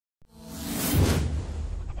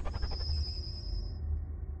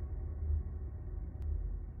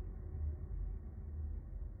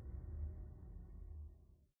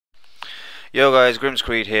Yo guys,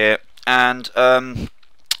 Grimscreed here, and I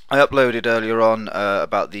uploaded earlier on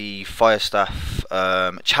about the Firestaff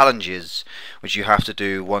challenges which you have to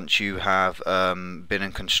do once you have been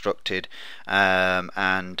and constructed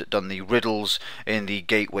and done the riddles in the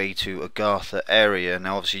gateway to Agartha area.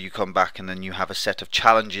 Now obviously you come back and then you have a set of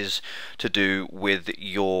challenges to do with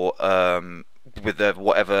your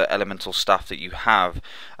whatever elemental staff that you have.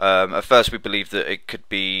 At first we believed that it could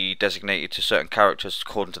be designated to certain characters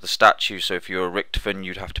according to the statue, so if you were Richtvan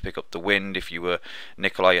you'd have to pick up the wind, if you were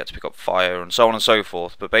Nikolai you had to pick up fire, and so on and so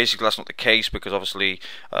forth. But basically that's not the case, because obviously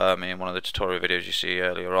in one of the tutorial videos you see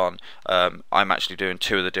earlier on, I'm actually doing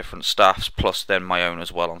two of the different staffs plus then my own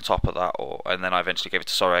as well on top of that, and then I eventually gave it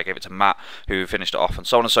to Matt, who finished it off, and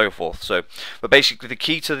so on and so forth. So but basically the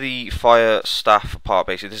key to the fire staff part,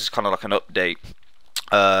 basically this is kind of like an update,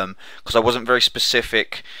 because I wasn't very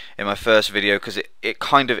specific in my first video, because it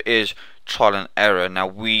kind of is trial and error. Now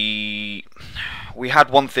we had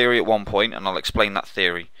one theory at one point, and I'll explain that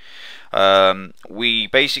theory. We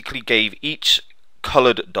basically gave each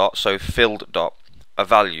coloured dot, so filled dot, a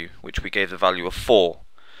value, which we gave the value of 4.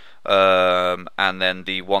 And then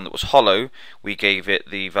the one that was hollow, we gave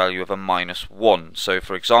it the value of a -1. So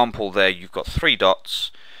for example there you've got 3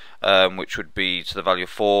 dots, which would be to the value of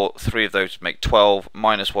 4. 3 of those would make 12,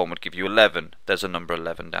 -1 would give you 11. There's a number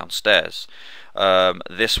 11 downstairs.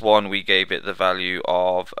 This one we gave it the value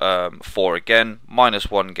of 4 again,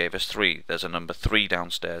 -1 gave us 3. There's a number 3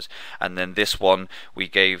 downstairs. And then this one we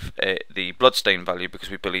gave it the bloodstain value,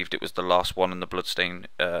 because we believed it was the last one and the bloodstain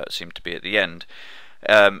seemed to be at the end.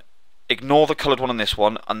 Ignore the coloured one on this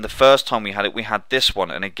one, and the first time we had it we had this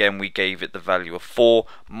one, and again we gave it the value of 4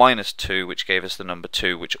 -2, which gave us the number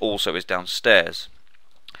 2, which also is downstairs.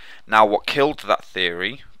 Now what killed that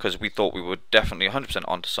theory, because we thought we were definitely 100%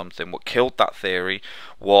 onto something, what killed that theory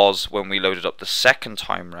was when we loaded up the second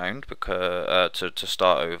time round, because to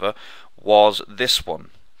start over, was this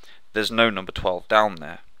one. There's no number 12 down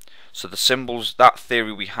there. So the symbols, that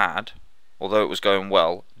theory we had, although it was going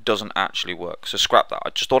well, doesn't actually work. So scrap that. I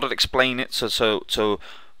just thought I'd explain it so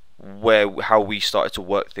how we started to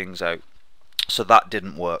work things out. So that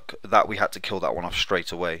didn't work. That we had to kill that one off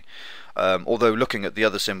straight away. Although looking at the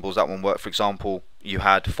other symbols, that one worked. For example, you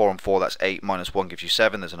had 4 and 4, that's 8, -1 gives you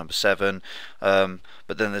 7, there's a number 7.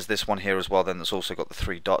 But then there's this one here as well, then that's also got the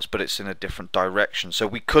 3 dots, but it's in a different direction. So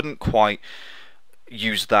we couldn't quite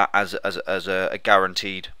use that as a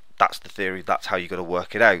guaranteed, that's the theory, that's how you got to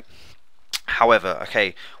work it out. However,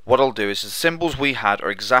 okay, what I'll do is the symbols we had are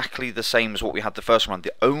exactly the same as what we had the first one.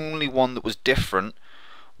 The only one that was different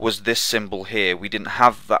was this symbol here. We didn't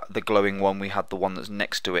have the glowing one, we had the one that's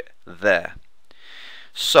next to it there.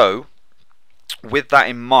 So with that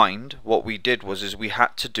in mind, what we did was we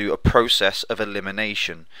had to do a process of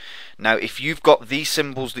elimination. Now if you've got these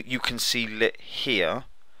symbols that you can see lit here,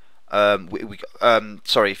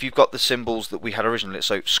 if you've got the symbols that we had originally lit,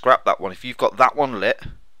 so scrap that one. If you've got that one lit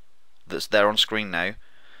that's there on screen now,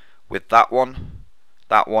 with that one,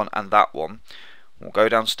 and that one, we'll go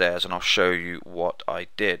downstairs and I'll show you what I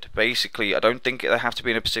did. Basically, I don't think they have to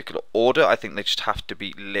be in a particular order, I think they just have to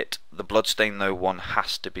be lit. The bloodstain though one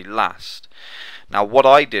has to be last. Now what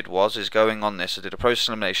I did is going on this, I did a process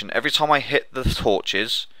elimination. Every time I hit the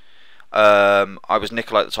torches, I was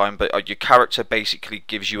Nikolai at the time, but your character basically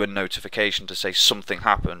gives you a notification to say something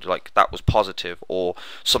happened, like that was positive or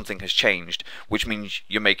something has changed, which means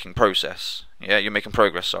you're making progress. Yeah, you're making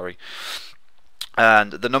progress, sorry.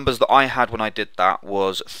 And the numbers that I had when I did that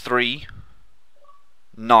was 3,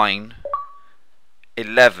 9,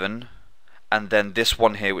 11, and then this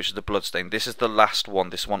one here, which is the bloodstain. This is the last one.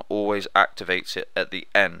 This one always activates it at the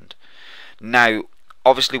end. Now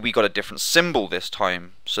obviously we got a different symbol this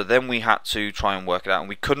time, so then we had to try and work it out, and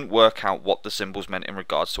we couldn't work out what the symbols meant in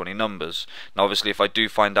regards to any numbers. Now obviously if I do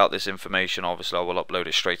find out this information, obviously I will upload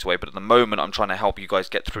it straight away, but at the moment I'm trying to help you guys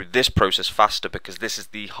get through this process faster, because this is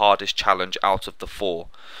the hardest challenge out of the 4.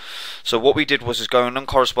 So what we did was going on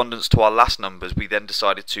correspondence to our last numbers, we then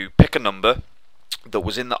decided to pick a number that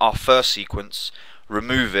was in our first sequence,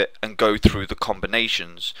 remove it and go through the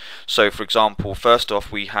combinations. So for example, first off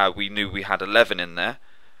we knew we had 11 in there,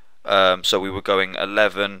 so we were going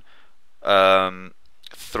 11,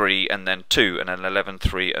 3 and then 2, and then 11,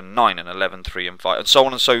 3 and 9, and 11, 3 and 5, and so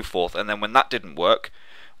on and so forth. And then when that didn't work,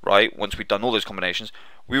 right, once we'd done all those combinations,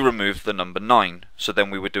 we removed the number 9, so then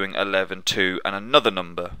we were doing 11, 2 and another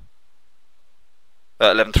number,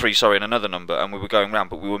 11, 3, sorry, and another number, and we were going around,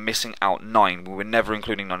 but we were missing out 9. We were never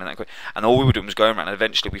including 9 in that equation, and all we were doing was going around, and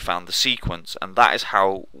eventually we found the sequence, and that is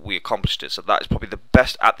how we accomplished it. So that is probably the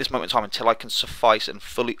best at this moment in time, until I can suffice and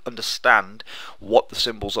fully understand what the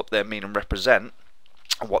symbols up there mean and represent.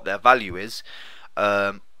 and what their value is,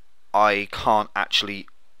 I can't actually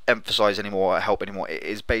emphasize anymore or help anymore. It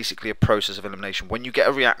is basically a process of elimination. When you get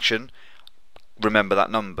a reaction, remember that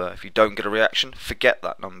number. If you don't get a reaction, forget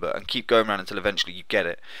that number and keep going around until eventually you get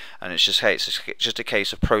it. And it's just, hey, it's just a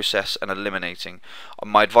case of process and eliminating.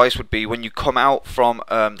 My advice would be, when you come out from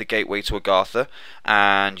the gateway to Agartha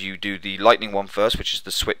and you do the lightning one first, which is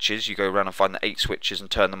the switches, you go around and find the 8 switches and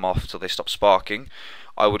turn them off until they stop sparking.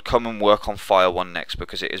 I would come and work on fire one next,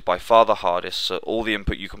 because it is by far the hardest, so all the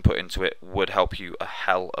input you can put into it would help you a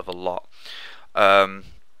hell of a lot.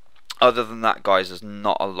 Other than that, guys, there's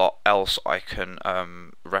not a lot else I can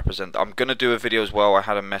represent. I'm going to do a video as well. I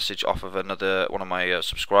had a message off of one of my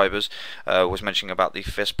subscribers was mentioning about the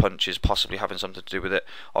fist punches possibly having something to do with it.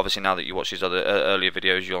 Obviously, now that you watch these other earlier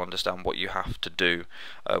videos, you'll understand what you have to do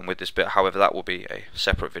with this bit. However, that will be a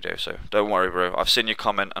separate video, so don't worry, bro. I've seen your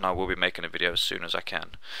comment and I will be making a video as soon as I can.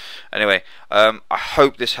 Anyway, I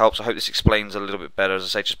hope this helps. I hope this explains a little bit better. As I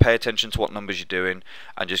say, just pay attention to what numbers you're doing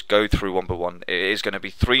and just go through one by one. It is going to be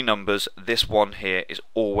 3 numbers. This one here is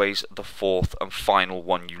always the 4th and final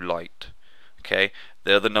one you light. Okay,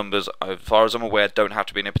 the other numbers, as far as I'm aware, don't have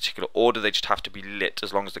to be in a particular order. They just have to be lit.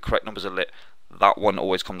 As long as the correct numbers are lit, that one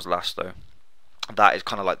always comes last, though. That is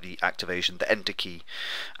kind of like the activation, the enter key,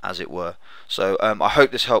 as it were. So I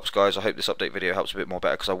hope this helps, guys. I hope this update video helps a bit more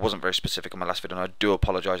better, because I wasn't very specific in my last video, and I do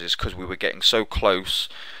apologise. It's because we were getting so close,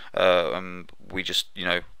 we just, you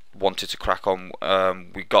know, wanted to crack on.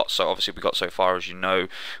 We got so far, as you know.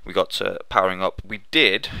 We got to powering up. We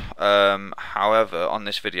did, however, on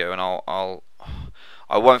this video, and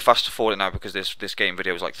I won't fast forward it now because this game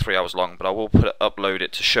video is like 3 hours long, but I will upload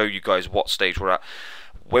it to show you guys what stage we're at.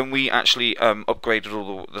 When we actually upgraded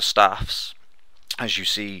all the staffs, as you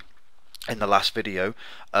see in the last video,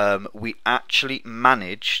 we actually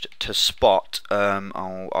managed to spot,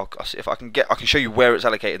 I'll see if I can show you where it's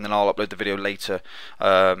allocated, and then I'll upload the video later.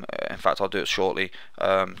 In fact, I'll do it shortly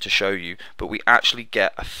to show you. But we actually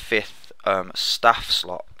get a 5th staff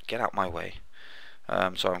slot. Get out my way.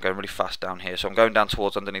 So I'm going really fast down here. So I'm going down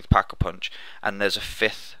towards underneath Pack-a-Punch, and there's a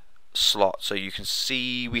 5th slot. So you can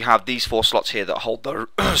see we have these 4 slots here that hold the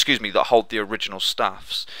excuse me, that hold the original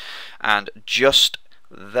staffs, and just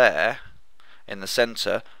there in the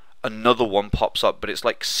center another one pops up, but it's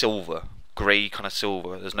like silver, grey kind of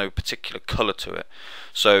silver. There's no particular colour to it.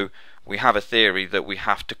 So we have a theory that we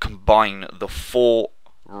have to combine the 4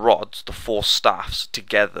 rods, the 4 staffs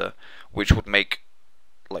together, which would make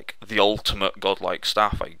like the ultimate godlike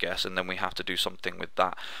staff, I guess, and then we have to do something with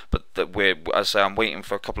that. But as I say, I'm waiting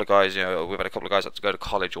for a couple of guys. You know, we've had a couple of guys that have to go to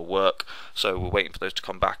college or work, so we're waiting for those to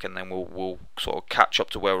come back, and then we'll sort of catch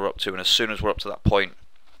up to where we're up to. And as soon as we're up to that point,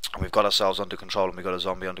 and we've got ourselves under control, and we've got a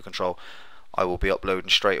zombie under control, I will be uploading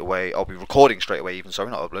straight away. I'll be recording straight away, even. Sorry,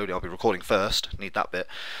 not uploading. I'll be recording first. Need that bit,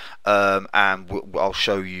 and I'll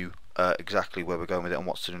show you exactly where we're going with it and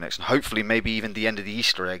what to do next, and hopefully maybe even the end of the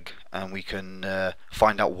Easter egg, and we can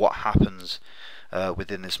find out what happens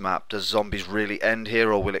within this map. Does zombies really end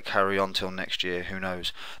here, or will it carry on till next year? Who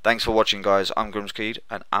knows? Thanks for watching, guys. I'm Grimskeed,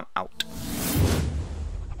 and I'm out.